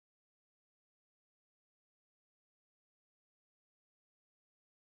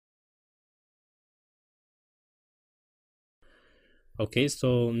Okay,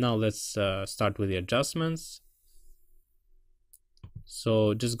 so now let's start with the adjustments.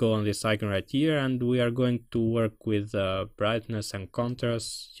 So just go on this icon right here, and we are going to work with brightness and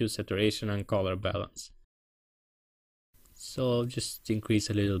contrast, hue, saturation, and color balance. So just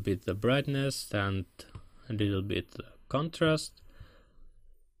increase a little bit the brightness and a little bit the contrast.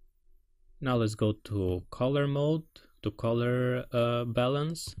 Now let's go to color mode, to color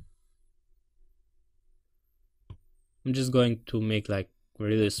balance. I'm just going to make like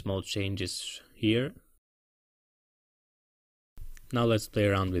really small changes here. Now let's play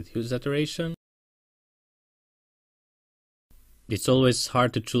around with hue saturation. It's always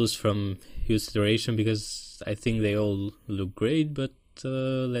hard to choose from hue saturation because I think they all look great, but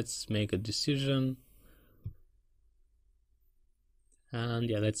let's make a decision. And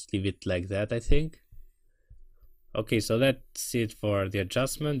yeah, let's leave it like that, I think. Okay, so that's it for the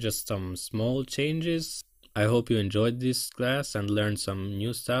adjustment, just some small changes. I hope you enjoyed this class and learned some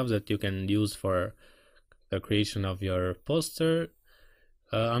new stuff that you can use for the creation of your poster.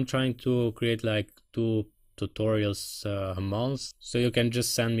 I'm trying to create like 2 tutorials a month, so you can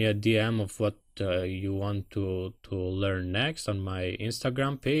just send me a DM of what you want to learn next on my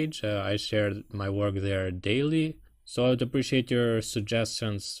Instagram page. I share my work there daily, so I'd appreciate your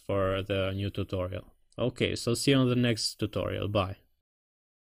suggestions for the new tutorial. Okay, so see you on the next tutorial. Bye.